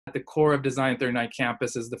at the core of Design 39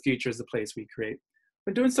 campus is the future is the place we create.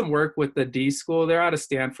 We're doing some work with the D School. They're out of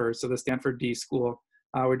Stanford, so the Stanford D School.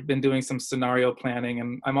 We've been doing some scenario planning,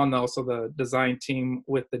 and I'm on also the design team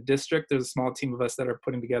with the district. There's a small team of us that are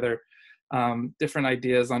putting together different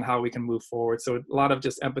ideas on how we can move forward. So a lot of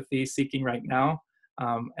just empathy seeking right now,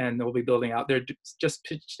 and we'll be building out. They're just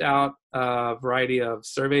pitched out a variety of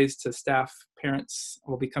surveys to staff, parents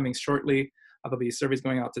will be coming shortly. There'll be surveys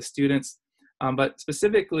going out to students. But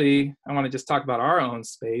specifically, I want to just talk about our own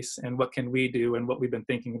space and what can we do and what we've been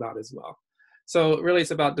thinking about as well. So really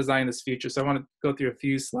it's about designing this future. So I want to go through a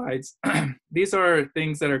few slides. These are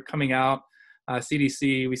things that are coming out.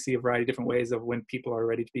 CDC, we see a variety of different ways of when people are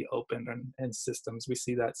ready to be opened and systems. We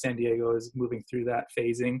see that San Diego is moving through that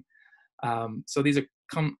phasing. So these are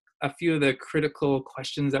a few of the critical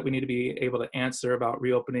questions that we need to be able to answer about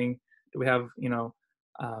reopening. Do we have,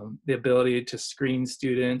 the ability to screen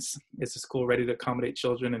students? Is the school ready to accommodate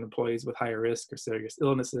children and employees with higher risk or serious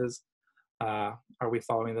illnesses? Are we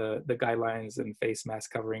following the guidelines and face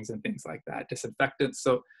mask coverings and things like that? Disinfectants.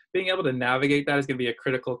 So being able to navigate that is going to be a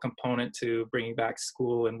critical component to bringing back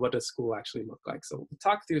school, and what does school actually look like? So we'll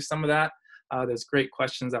talk through some of that. There's great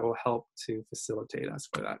questions that will help to facilitate us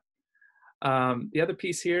for that. The other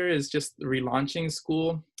piece here is just the ReLaunching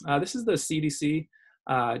School. This is the CDC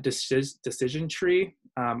decision tree.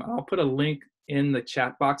 I'll put a link in the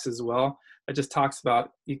chat box as well. It just talks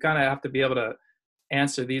about, you kind of have to be able to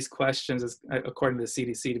answer these questions according to the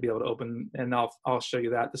CDC to be able to open, and I'll show you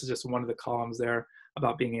that. This is just one of the columns there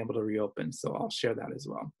about being able to reopen, so I'll share that as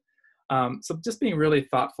well. So just being really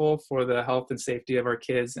thoughtful for the health and safety of our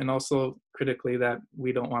kids, and also critically that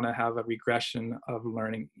we don't want to have a regression of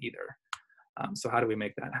learning either. So how do we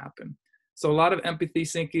make that happen? So a lot of empathy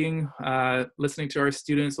seeking, listening to our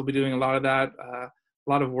students. We'll be doing a lot of that, a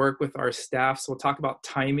lot of work with our staff. So we'll talk about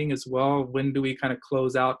timing as well. When do we kind of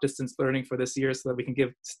close out distance learning for this year so that we can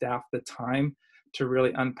give staff the time to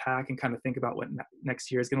really unpack and kind of think about what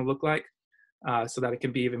next year is going to look like, so that it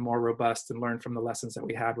can be even more robust and learn from the lessons that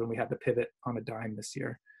we had when we had to pivot on a dime this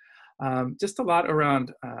year. Just a lot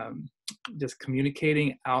around just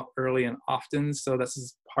communicating out early and often. So this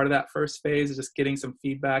is part of that first phase, is just getting some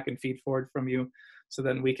feedback and feed forward from you, so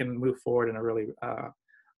then we can move forward in a really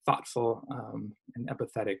thoughtful and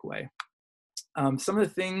empathetic way. Some of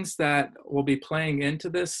the things that will be playing into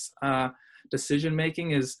this decision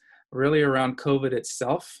making is really around COVID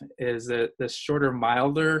itself, is that the shorter,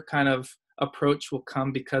 milder kind of approach will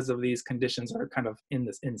come because of these conditions are kind of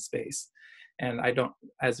in space. And I don't,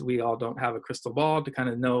 as we all don't have a crystal ball to kind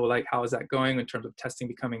of know, like, how is that going in terms of testing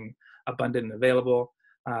becoming abundant and available,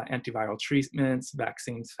 antiviral treatments,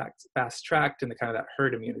 vaccines fast-tracked, and the kind of that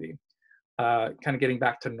herd immunity. Kind of getting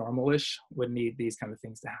back to normal-ish would need these kind of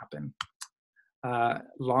things to happen.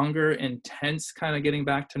 Longer, intense kind of getting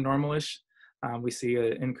back to normal-ish. We see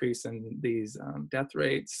an increase in these death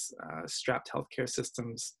rates, strapped healthcare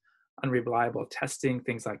systems, unreliable testing,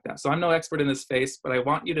 things like that. So I'm no expert in this space, but I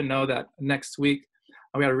want you to know that next week,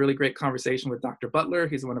 we had a really great conversation with Dr. Butler.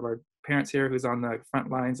 He's one of our parents here who's on the front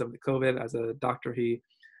lines of the COVID. As a doctor, he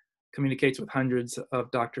communicates with hundreds of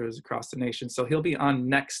doctors across the nation. So he'll be on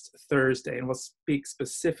next Thursday, and we'll speak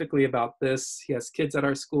specifically about this. He has kids at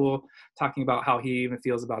our school, talking about how he even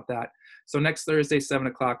feels about that. So next Thursday, 7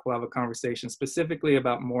 o'clock, we'll have a conversation specifically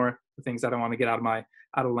about more things that I want to get out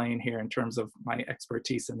of lane here in terms of my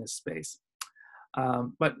expertise in this space.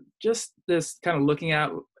 But just this kind of looking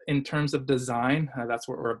at in terms of design, that's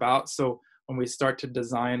what we're about. So when we start to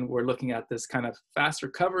design, we're looking at this kind of fast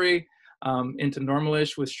recovery into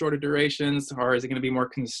normal-ish with shorter durations, or is it going to be more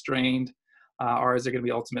constrained, or is it going to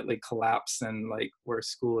be ultimately collapse and like where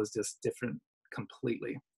school is just different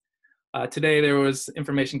completely? Today there was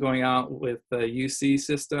information going out with the UC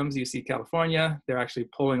systems, UC California. They're actually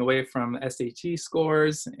pulling away from SAT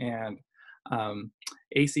scores and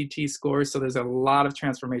ACT scores. So there's a lot of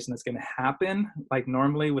transformation that's going to happen. Like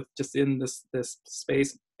normally with just in this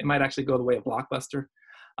space, it might actually go the way of Blockbuster.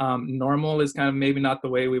 Normal is kind of maybe not the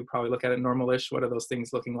way we would probably look at it. Normal-ish, what are those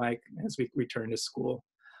things looking like as we return to school?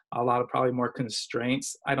 A lot of probably more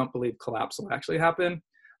constraints. I don't believe collapse will actually happen,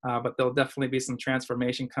 but there'll definitely be some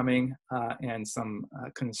transformation coming and some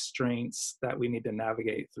constraints that we need to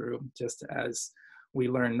navigate through, just as we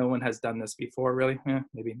learn. No one has done this before, really.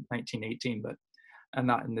 Maybe 1918, but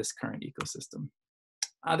not in this current ecosystem.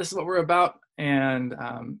 This is what we're about, and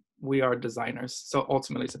we are designers. So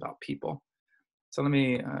ultimately, it's about people. So let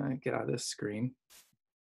me get out of this screen.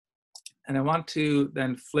 And I want to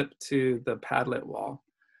then flip to the Padlet wall.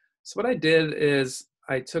 So what I did is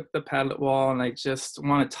I took the Padlet wall and I just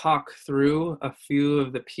want to talk through a few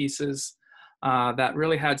of the pieces that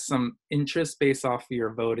really had some interest based off of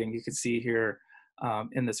your voting. You can see here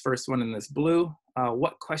in this first one in this blue,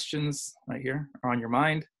 what questions right here are on your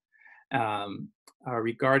mind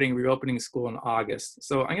regarding reopening school in August.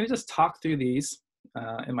 So I'm going to just talk through these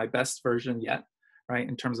in my best version yet, right,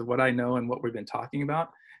 in terms of what I know and what we've been talking about,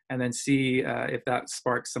 and then see if that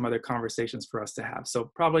sparks some other conversations for us to have.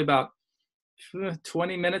 So probably about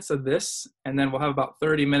 20 minutes of this, and then we'll have about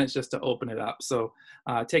 30 minutes just to open it up. So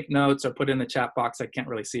take notes or put it in the chat box. I can't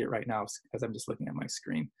really see it right now because I'm just looking at my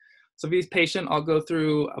screen. So be patient. I'll go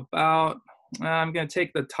through about, I'm going to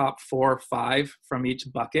take the top 4 or 5 from each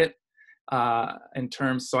bucket in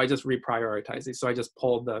terms, so I just reprioritize these. So I just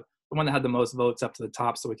pulled the one that had the most votes up to the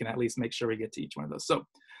top so we can at least make sure we get to each one of those. So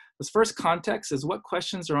this first context is what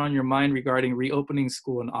questions are on your mind regarding reopening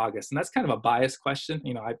school in August? And that's kind of a biased question.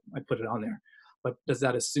 You know, I put it on there, but does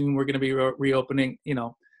that assume we're going to be reopening? You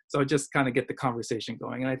know, so just kind of get the conversation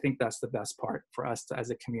going. And I think that's the best part for us to, as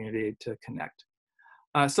a community, to connect.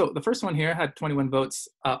 So the first one here had 21 votes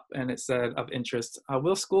up, and it said of interest,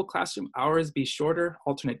 will school classroom hours be shorter,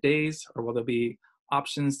 alternate days, or will there be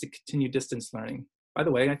options to continue distance learning? By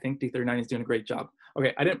the way, I think D39 is doing a great job.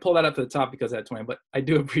 Okay, I didn't pull that up to the top because I had 20, but I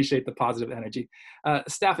do appreciate the positive energy.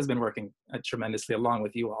 Staff has been working tremendously along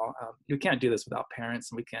with you all. We can't do this without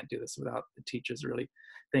parents, and we can't do this without the teachers really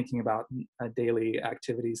thinking about daily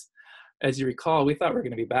activities. As you recall, we thought we were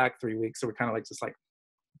going to be back 3 weeks, so we're kind of like just like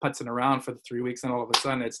putzing around for the 3 weeks, and all of a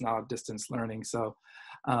sudden it's now distance learning. So,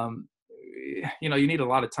 you know, you need a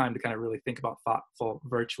lot of time to kind of really think about thoughtful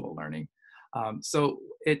virtual learning. So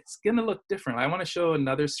it's going to look different. I want to show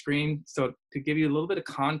another screen so to give you a little bit of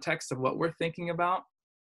context of what we're thinking about.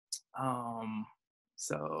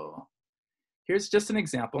 So here's just an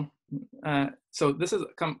example. So this is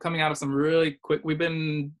coming out of some really quick, we've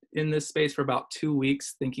been in this space for about 2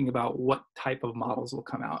 weeks thinking about what type of models will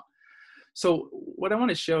come out. So what I want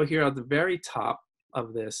to show here at the very top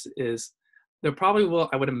of this is there probably will,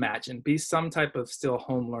 I would imagine, be some type of still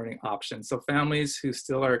home learning option. So families who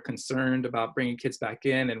still are concerned about bringing kids back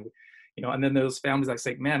in, and you know, and then those families that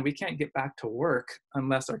say, man, we can't get back to work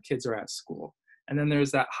unless our kids are at school. And then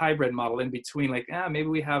there's that hybrid model in between, like, maybe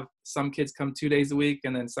we have some kids come 2 days a week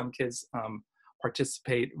and then some kids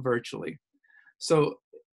participate virtually. So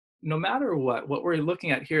no matter what we're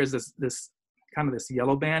looking at here is this kind of this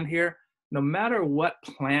yellow band here. No matter what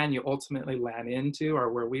plan you ultimately land into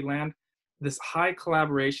or where we land, this high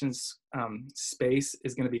collaboration space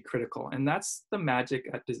is going to be critical. And that's the magic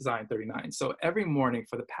at Design 39. So every morning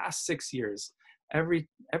for the past 6 years, every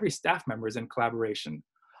staff member is in collaboration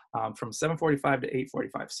from 7:45 to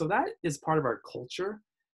 8:45. So that is part of our culture.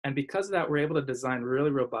 And because of that, we're able to design really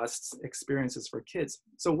robust experiences for kids.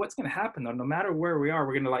 So what's going to happen though, no matter where we are,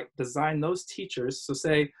 we're going to like design those teachers. So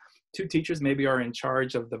say 2 teachers maybe are in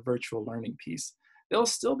charge of the virtual learning piece. They'll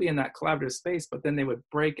still be in that collaborative space, but then they would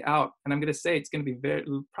break out. And I'm going to say it's going to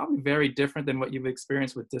be probably very different than what you've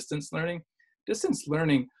experienced with distance learning. Distance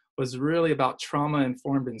learning was really about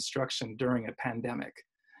trauma-informed instruction during a pandemic.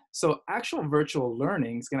 So actual virtual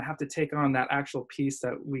learning is going to have to take on that actual piece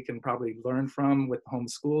that we can probably learn from with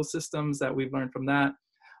homeschool systems that we've learned from that.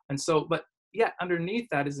 And so, but yet underneath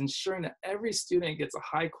that is ensuring that every student gets a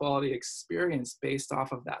high quality experience based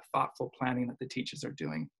off of that thoughtful planning that the teachers are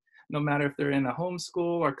doing, no matter if they're in a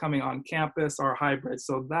homeschool or coming on campus or hybrid.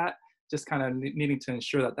 So that just kind of needing to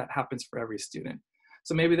ensure that that happens for every student.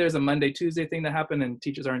 So maybe there's a Monday, Tuesday thing that happened and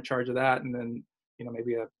teachers are in charge of that. And then, you know,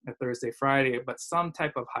 maybe a Thursday, Friday, but some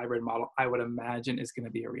type of hybrid model, I would imagine is going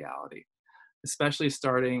to be a reality, especially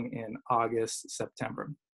starting in August,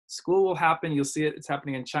 September. School will happen. You'll see it. It's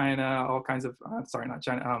happening in China, all kinds of, sorry, not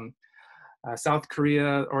China. South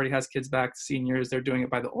Korea already has kids back, seniors. They're doing it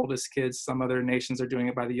by the oldest kids. Some other nations are doing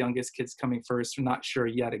it by the youngest kids coming first. We're not sure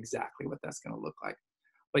yet exactly what that's going to look like.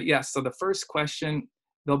 But yes, so the first question,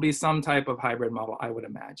 there'll be some type of hybrid model, I would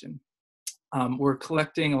imagine. We're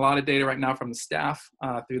collecting a lot of data right now from the staff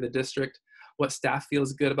through the district. What staff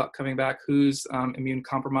feels good about coming back, who's immune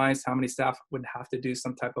compromised, how many staff would have to do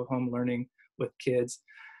some type of home learning with kids,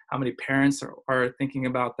 how many parents are thinking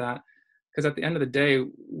about that. Because at the end of the day,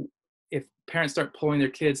 if parents start pulling their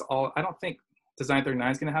kids I don't think Design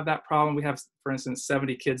 39 is going to have that problem. We have, for instance,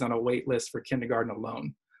 70 kids on a wait list for kindergarten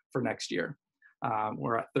alone for next year.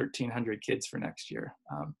 We're at 1,300 kids for next year.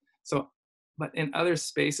 But in other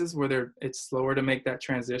spaces where it's slower to make that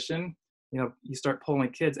transition, you know, you start pulling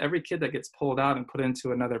kids. Every kid that gets pulled out and put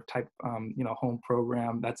into another type, you know, home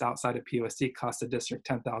program that's outside of POSD costs the district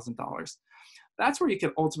 $10,000. That's where you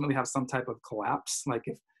could ultimately have some type of collapse. Like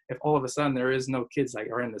if all of a sudden there is no kids that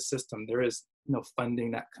are in the system, there is no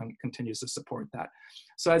funding that continues to support that.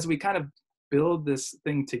 So as we kind of build this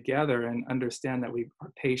thing together and understand that we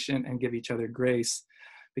are patient and give each other grace,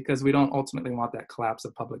 because we don't ultimately want that collapse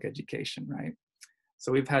of public education, right?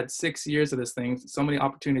 So we've had 6 years of this thing, so many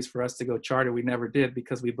opportunities for us to go charter we never did,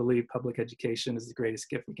 because we believe public education is the greatest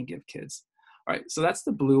gift we can give kids. All right, so that's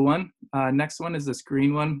the blue one. Next one is this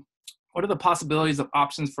green one. What are the possibilities of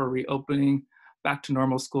options for reopening, back to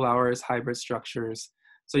normal school hours, hybrid structures?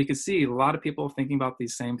 So you can see a lot of people thinking about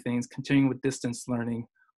these same things. Continuing with distance learning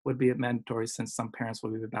would be mandatory, since some parents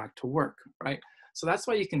will be back to work, right? So that's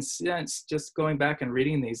why you can sense, just going back and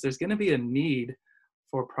reading these, there's going to be a need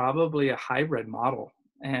for probably a hybrid model.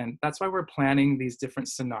 And that's why we're planning these different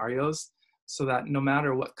scenarios, so that no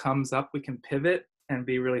matter what comes up, we can pivot and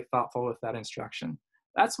be really thoughtful with that instruction.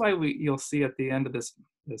 That's why you'll see at the end of this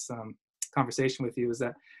conversation with you, is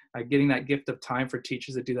that getting that gift of time for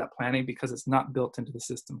teachers to do that planning, because it's not built into the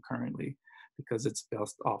system currently, because it's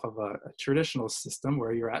built off of a traditional system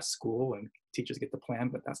where you're at school and teachers get the plan,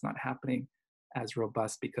 but that's not happening as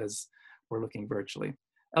robust because we're looking virtually.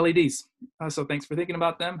 LEDs. So thanks for thinking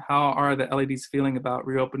about them. How are the LEDs feeling about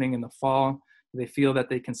reopening in the fall? Do they feel that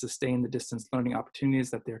they can sustain the distance learning opportunities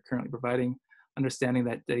that they're currently providing? Understanding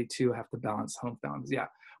that they too have to balance home boundaries. Yeah,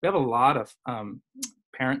 we have a lot of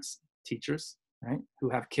parents, teachers, right, who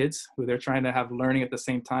have kids who they're trying to have learning at the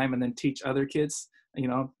same time, and then teach other kids,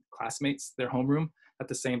 classmates, their homeroom at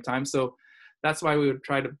the same time. So that's why we would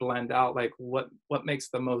try to blend out like what makes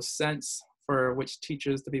the most sense for which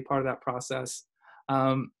teachers to be part of that process.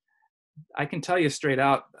 I can tell you straight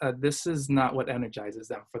out, this is not what energizes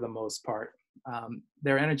them for the most part.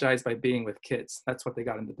 They're energized by being with kids. That's what they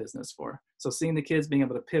got into business for. So seeing the kids, being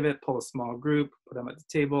able to pivot, pull a small group, put them at the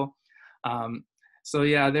table. So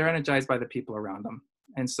yeah, they're energized by the people around them.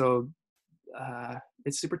 And so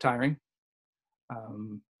it's super tiring.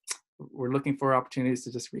 We're looking for opportunities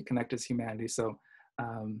to just reconnect as humanity. So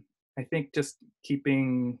I think just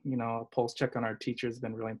keeping, a pulse check on our teachers has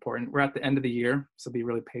been really important. We're at the end of the year, so be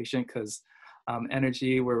really patient, because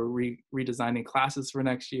energy, we're redesigning classes for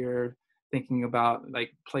next year, thinking about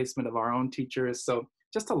like placement of our own teachers. So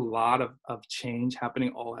just a lot of change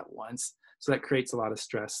happening all at once. So that creates a lot of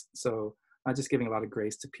stress. So just giving a lot of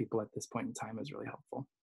grace to people at this point in time is really helpful.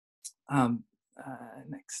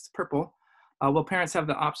 Next, purple. Will parents have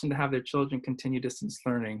the option to have their children continue distance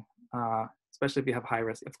learning? Especially if you have high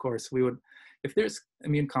risk, of course, we would, if there's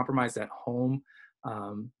immune compromise at home,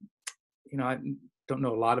 I don't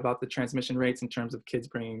know a lot about the transmission rates in terms of kids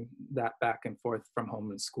bringing that back and forth from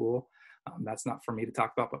home and school. That's not for me to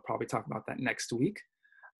talk about, but probably talk about that next week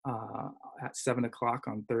at 7 o'clock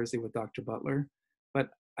on Thursday with Dr. Butler. But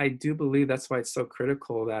I do believe that's why it's so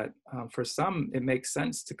critical that for some, it makes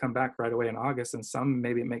sense to come back right away in August, and some,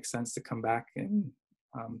 maybe it makes sense to come back in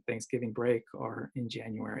Thanksgiving break or in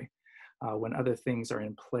January. When other things are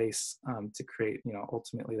in place to create,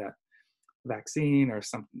 ultimately that vaccine or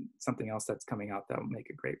something else that's coming out that will make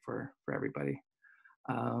it great for everybody.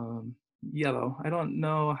 Yellow, I don't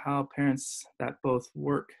know how parents that both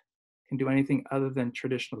work can do anything other than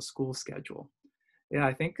traditional school schedule. Yeah,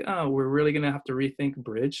 I think we're really going to have to rethink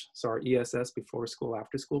Bridge. So our ESS, before school,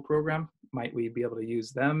 after school program, might we be able to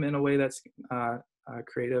use them in a way that's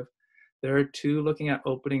creative? There are two looking at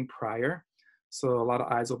opening prior. So a lot of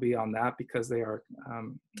eyes will be on that, because they are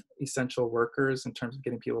essential workers in terms of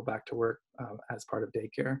getting people back to work as part of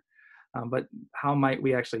daycare. But how might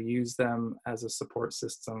we actually use them as a support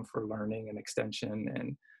system for learning and extension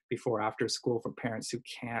and before after school for parents who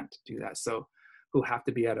can't do that? So who have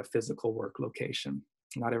to be at a physical work location.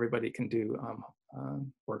 Not everybody can do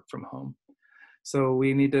work from home. So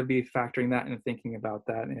we need to be factoring that and thinking about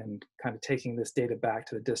that and kind of taking this data back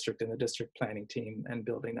to the district and the district planning team and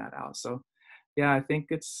building that out. So yeah, I think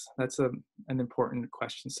that's an important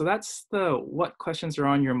question. So that's what questions are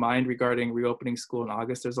on your mind regarding reopening school in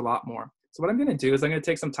August. There's a lot more. So what I'm going to do is I'm going to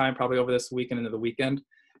take some time probably over this weekend into the weekend,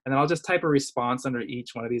 and then I'll just type a response under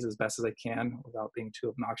each one of these as best as I can without being too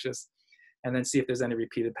obnoxious, and then see if there's any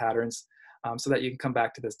repeated patterns so that you can come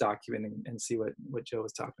back to this document and see what Joe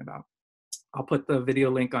was talking about. I'll put the video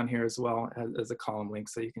link on here as well as a column link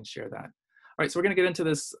so you can share that. All right, so we're going to get into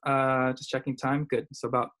this, just checking time. Good. So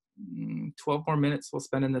about 12 more minutes we'll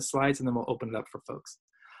spend in the slides, and then we'll open it up for folks.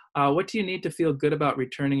 What do you need to feel good about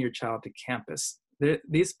returning your child to campus?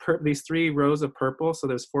 These 3 rows of purple, so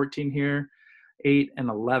there's 14 here, 8 and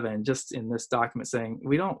 11, just in this document saying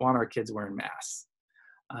we don't want our kids wearing masks.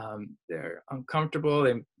 They're uncomfortable,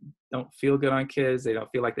 they don't feel good on kids, they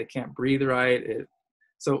don't feel like they can't breathe right.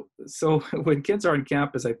 So when kids are on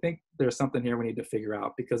campus, I think there's something here we need to figure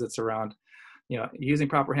out, because it's around using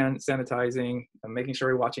proper hand sanitizing, making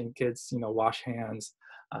sure we're watching kids, wash hands,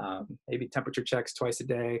 maybe temperature checks twice a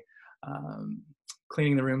day. um,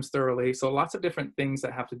 cleaning the rooms thoroughly. So lots of different things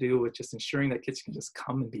that have to do with just ensuring that kids can just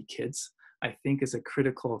come and be kids, I think is a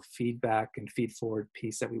critical feedback and feed forward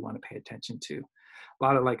piece that we want to pay attention to. A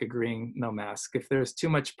lot of like agreeing no mask. If there's too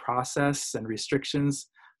much process and restrictions,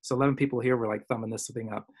 so 11 people here were like thumbing this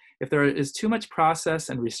thing up. If there is too much process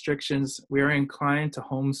and restrictions, we are inclined to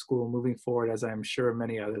homeschool moving forward, as I'm sure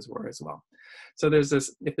many others were as well. So there's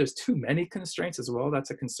this, if there's too many constraints as well, that's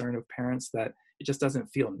a concern of parents that it just doesn't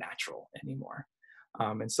feel natural anymore.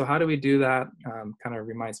 And so how do we do that? Kind of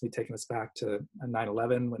reminds me, taking us back to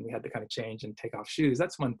 9/11 when we had to kind of change and take off shoes.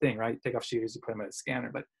 That's one thing, right? Take off shoes, you put them in a scanner.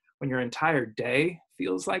 But when your entire day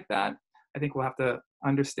feels like that, I think we'll have to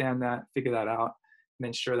understand that, figure that out, and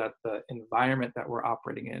ensure that the environment that we're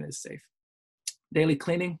operating in is safe. Daily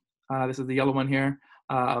cleaning, this is the yellow one here,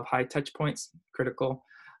 of high touch points, critical.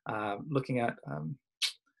 Looking at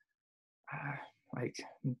like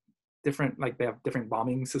different, like they have different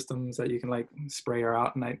bombing systems that you can like spray air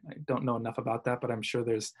out. And I don't know enough about that, but I'm sure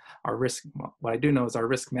there's our risk. What I do know is our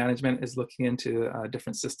risk management is looking into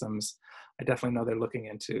different systems. I definitely know they're looking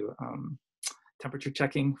into temperature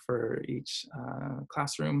checking for each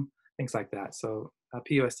classroom, things like that. So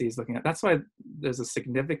PUSD is looking at, that's why there's a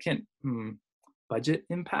significant budget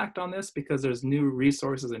impact on this, because there's new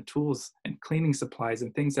resources and tools and cleaning supplies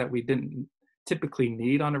and things that we didn't typically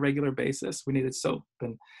need on a regular basis. We needed soap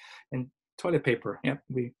and toilet paper. Yep,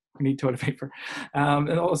 we need toilet paper, and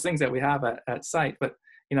all those things that we have at site. But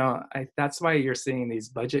you know, that's why you're seeing these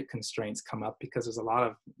budget constraints come up, because there's a lot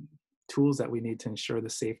of tools that we need to ensure the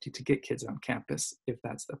safety to get kids on campus if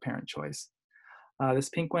that's the parent choice. This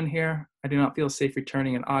pink one here, I do not feel safe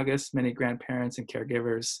returning in August. Many grandparents and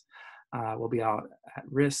caregivers will be out at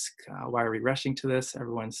risk. Why are we rushing to this?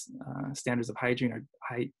 Everyone's standards of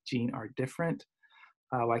hygiene are different.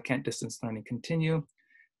 Why can't distance learning continue?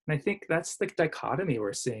 And I think that's the dichotomy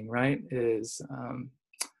we're seeing, right? Is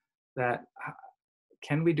that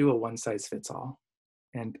can we do a one size fits all?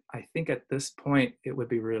 And I think at this point, it would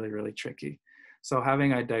be really, really tricky. So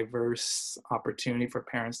having a diverse opportunity for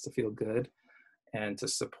parents to feel good and to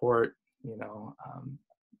support, you know,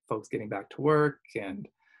 folks getting back to work and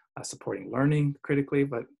supporting learning critically,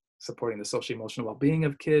 but supporting the social emotional well-being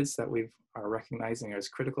of kids that we are recognizing as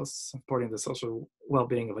critical, supporting the social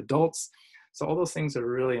well-being of adults. So all those things are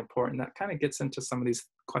really important. That kind of gets into some of these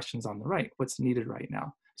questions on the right, what's needed right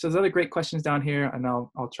now. So there's other great questions down here, and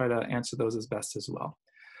I'll try to answer those as best as well.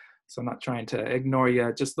 So I'm not trying to ignore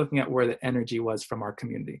you, just looking at where the energy was from our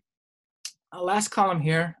community. Last column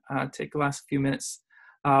here, take the last few minutes.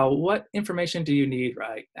 What information do you need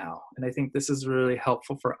right now? And I think this is really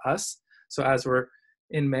helpful for us. So as we're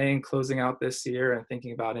in May and closing out this year and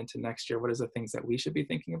thinking about into next year, what is the things that we should be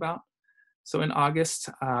thinking about? So in August,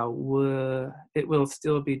 it will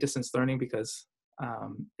still be distance learning because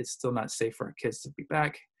it's still not safe for our kids to be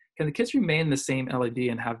back. Can the kids remain the same LED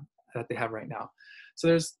and that they have right now? So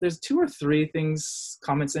there's 2 or 3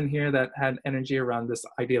 comments in here that had energy around this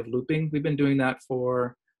idea of looping. We've been doing that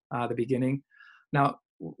for the beginning. Now,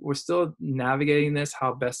 we're still navigating this,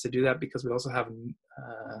 how best to do that, because we also have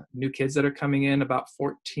new kids that are coming in, about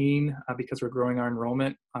 14, because we're growing our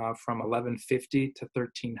enrollment from 1150 to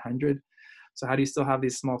 1300. So how do you still have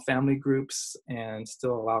these small family groups and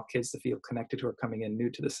still allow kids to feel connected who are coming in new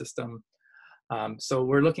to the system? So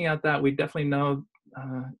we're looking at that. We definitely know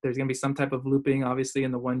there's going to be some type of looping, obviously,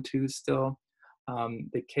 in the 1-2 still.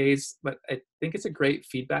 The Ks, but I think it's a great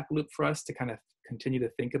feedback loop for us to kind of continue to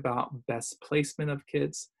think about best placement of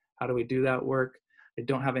kids. How do we do that work? I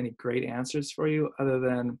don't have any great answers for you other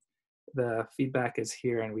than the feedback is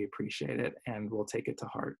here and we appreciate it and we'll take it to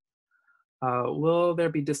heart. Will there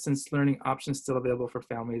be distance learning options still available for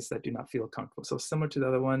families that do not feel comfortable? So similar to the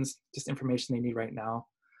other ones, just information they need right now.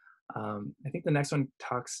 I think the next one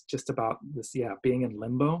talks just about this, being in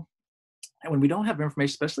limbo. And when we don't have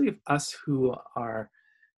information, especially if us who are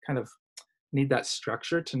kind of need that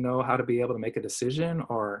structure to know how to be able to make a decision,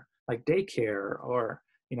 or like daycare, or,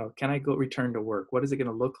 you know, can I go return to work? What is it going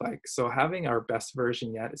to look like? So having our best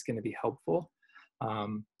version yet is going to be helpful.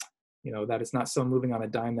 You know, that it's not so moving on a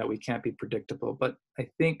dime that we can't be predictable. But I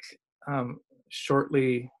think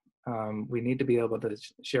shortly, we need to be able to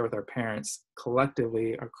share with our parents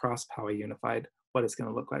collectively across Poway Unified what it's going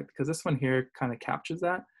to look like, because this one here kind of captures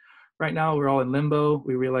that. Right now, we're all in limbo.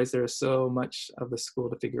 We realize there is so much of the school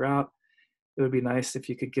to figure out. It would be nice if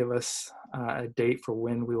you could give us a date for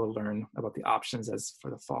when we will learn about the options as for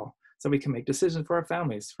the fall, so we can make decisions for our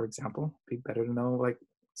families. For example, it'd be better to know, like,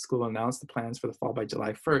 school announced the plans for the fall by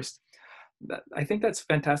July 1st. I think that's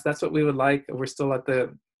fantastic. That's what we would like. We're still at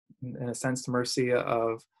the, in a sense, mercy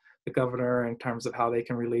of the governor in terms of how they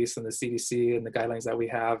can release, and the CDC and the guidelines that we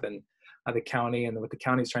have, and the county and what the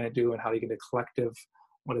county is trying to do, and how you get a collective,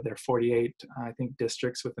 what are there, 48, I think,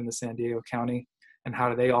 districts within the San Diego County, and how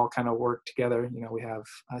do they all kind of work together. You know, we have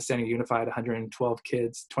San Diego Unified, 112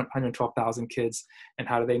 kids, 112,000 kids, and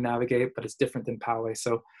how do they navigate, but it's different than Poway.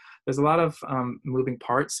 So there's a lot of moving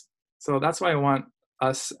parts. So that's why I want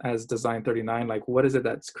us as Design 39, like, what is it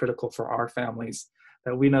that's critical for our families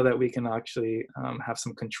that we know that we can actually have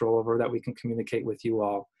some control over, that we can communicate with you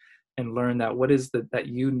all and learn that what is that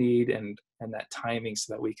you need, and that timing,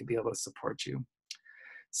 so that we can be able to support you.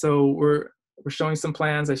 So we're showing some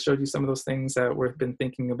plans. I showed you some of those things that we've been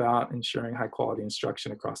thinking about, ensuring high quality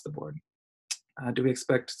instruction across the board. Do we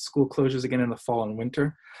expect school closures again in the fall and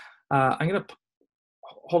winter? I'm going to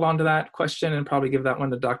hold on to that question and probably give that one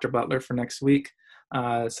to Dr. Butler for next week,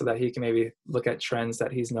 so that he can maybe look at trends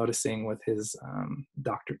that he's noticing with his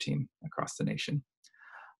doctor team across the nation.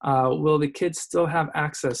 Will the kids still have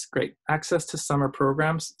access? Great. Access to summer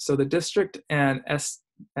programs. So the district and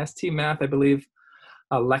ST Math, I believe,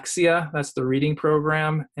 Lexia, that's the reading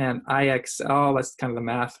program, and IXL, that's kind of the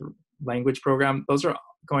math language program. Those are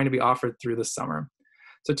going to be offered through the summer.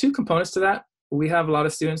 So two components to that. We have a lot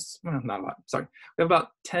of students, well, not a lot, sorry. We have about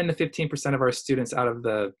 10 to 15% of our students out of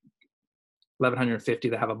the 1,150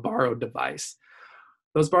 that have a borrowed device.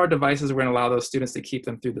 Those borrowed devices, we're going to allow those students to keep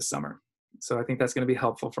them through the summer. So I think that's going to be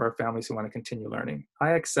helpful for our families who want to continue learning.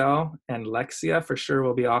 IXL and Lexia for sure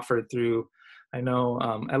will be offered through, I know,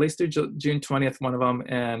 at least through June 20th, one of them,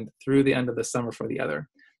 and through the end of the summer for the other.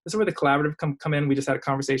 This is where the collaborative come in. We just had a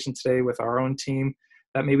conversation today with our own team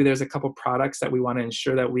that maybe there's a couple products that we want to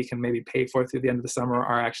ensure that we can maybe pay for through the end of the summer,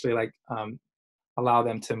 or actually like allow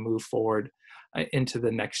them to move forward into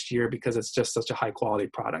the next year, because it's just such a high quality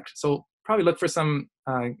product. So probably look for some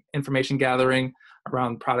information gathering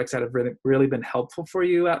around products that have really been helpful for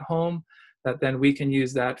you at home, that then we can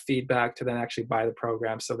use that feedback to then actually buy the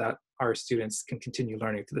program, so that our students can continue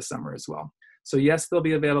learning through the summer as well. So yes, they'll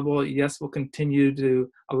be available. Yes, we'll continue to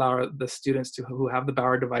allow the students who have the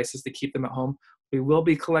borrowed devices to keep them at home. We will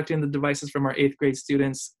be collecting the devices from our 8th grade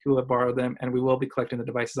students who have borrowed them, and we will be collecting the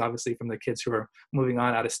devices, obviously, from the kids who are moving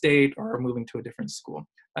on out of state or moving to a different school.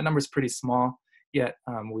 That number is pretty small, yet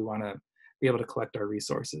we want to be able to collect our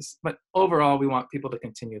resources. But overall, we want people to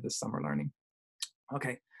continue this summer learning.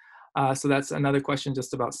 Okay. So that's another question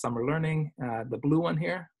just about summer learning. The blue one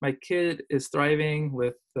here, my kid is thriving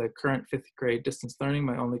with the current 5th grade distance learning.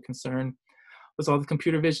 My only concern was all the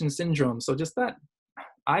computer vision syndrome. So just that,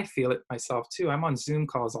 I feel it myself too. I'm on Zoom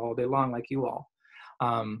calls all day long like you all.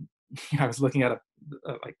 I was looking at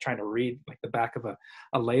like trying to read like the back of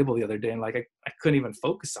a label the other day, and like I couldn't even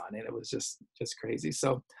focus on it. It was just crazy.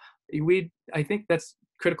 So I think that's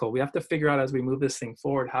critical. We have to figure out, as we move this thing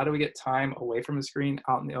forward, how do we get time away from the screen,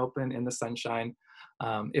 out in the open, in the sunshine,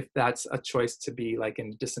 if that's a choice to be like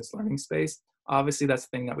in distance learning space. Obviously, that's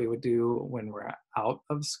the thing that we would do when we're out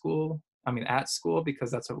of school. I mean, at school,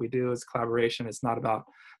 because that's what we do is collaboration. It's not about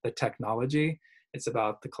the technology. It's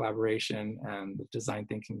about the collaboration and the design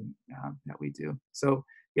thinking that we do. So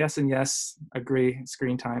yes and yes, agree,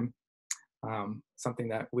 screen time, something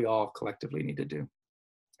that we all collectively need to do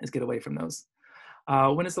is get away from those.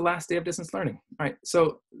 When is the last day of distance learning? All right,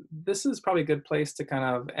 so this is probably a good place to kind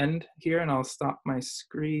of end here, and I'll stop my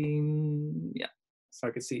screen, yeah, so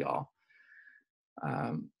I can see y'all.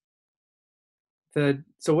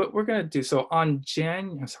 So what we're gonna do, so on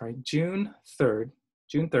June 3rd,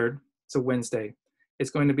 it's a Wednesday, it's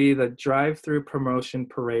going to be the drive-through promotion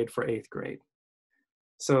parade for 8th grade.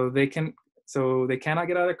 So they cannot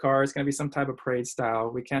get out of their car. It's going to be some type of parade style.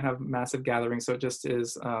 We can't have massive gatherings, so it just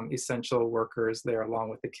is essential workers there along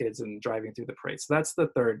with the kids and driving through the parade. So that's the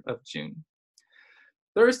 3rd of June.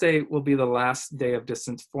 Thursday will be the last day of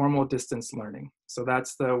formal distance learning. So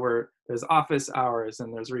that's where there's office hours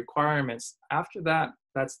and there's requirements. After that,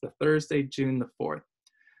 that's the Thursday, June the 4th.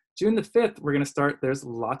 June the 5th, we're going to start, there's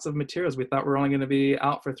lots of materials. We thought we were only going to be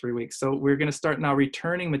out for 3 weeks. So we're going to start now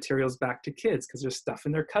returning materials back to kids because there's stuff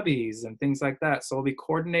in their cubbies and things like that. So we'll be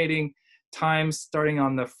coordinating times starting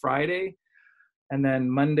on the Friday, and then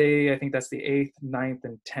Monday, I think that's the 8th, 9th,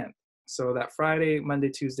 and 10th. So that Friday, Monday,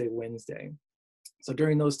 Tuesday, Wednesday. So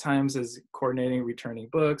during those times is coordinating, returning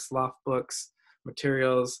books, loft books,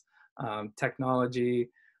 materials, technology,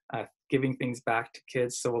 giving things back to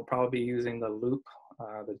kids. So we'll probably be using the loop,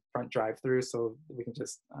 the front drive-through, so we can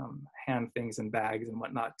just hand things in bags and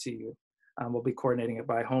whatnot to you. We'll be coordinating it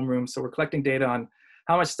by homeroom. So we're collecting data on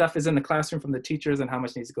how much stuff is in the classroom from the teachers and how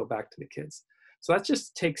much needs to go back to the kids. So that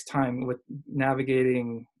just takes time with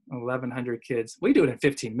navigating 1,100 kids. We do it in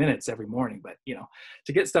 15 minutes every morning, but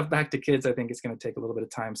to get stuff back to kids, I think it's going to take a little bit of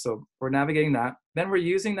time. So we're navigating that. Then we're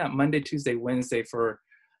using that Monday, Tuesday, Wednesday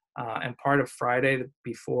and part of Friday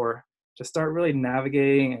before to start really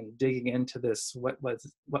navigating and digging into this. What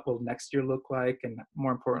will next year look like? And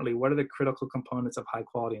more importantly, what are the critical components of high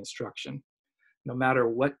quality instruction, no matter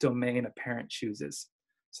what domain a parent chooses?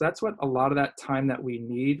 So that's what a lot of that time that we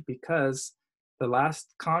need, because the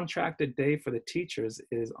last contracted day for the teachers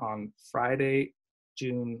is on Friday,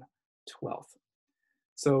 June 12th.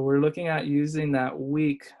 So we're looking at using that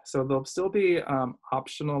week. So there'll still be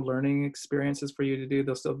optional learning experiences for you to do.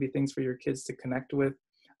 There'll still be things for your kids to connect with.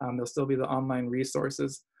 There'll still be the online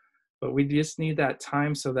resources. But we just need that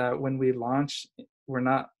time so that when we launch, we're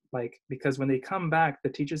not because when they come back, the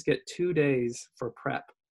teachers get 2 days for prep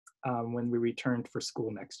when we return for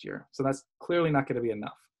school next year. So that's clearly not going to be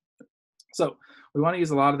enough. So we want to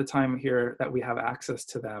use a lot of the time here that we have access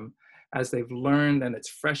to them as they've learned and it's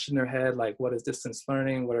fresh in their head, like what is distance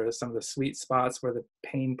learning? What are some of the sweet spots? What are the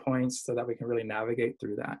pain points, so that we can really navigate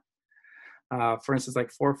through that. For instance,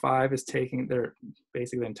 like 4-5 is taking their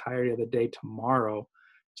basically the entirety of the day tomorrow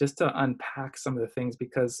just to unpack some of the things,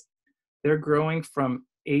 because they're growing from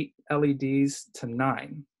 8 LEDs to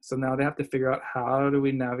 9. So now they have to figure out, how do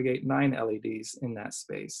we navigate 9 LEDs in that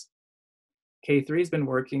space? K3 has been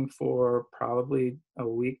working for probably a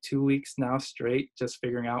week, 2 weeks now straight, just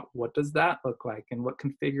figuring out what does that look like and what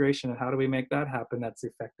configuration and how do we make that happen that's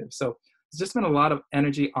effective. So it's just been a lot of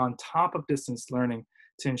energy on top of distance learning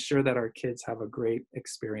to ensure that our kids have a great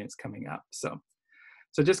experience coming up. So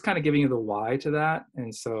just kind of giving you the why to that.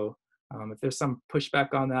 And so if there's some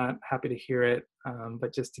pushback on that, happy to hear it,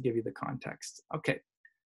 but just to give you the context. Okay,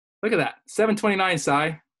 look at that, 7:29,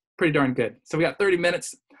 Sai, pretty darn good. So we got 30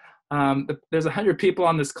 minutes. There's 100 people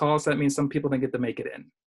on this call, so that means some people didn't get to make it in.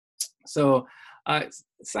 So,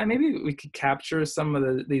 Sai, maybe we could capture some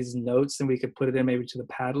of these notes and we could put it in maybe to the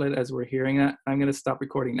Padlet as we're hearing that. I'm going to stop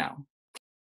recording now.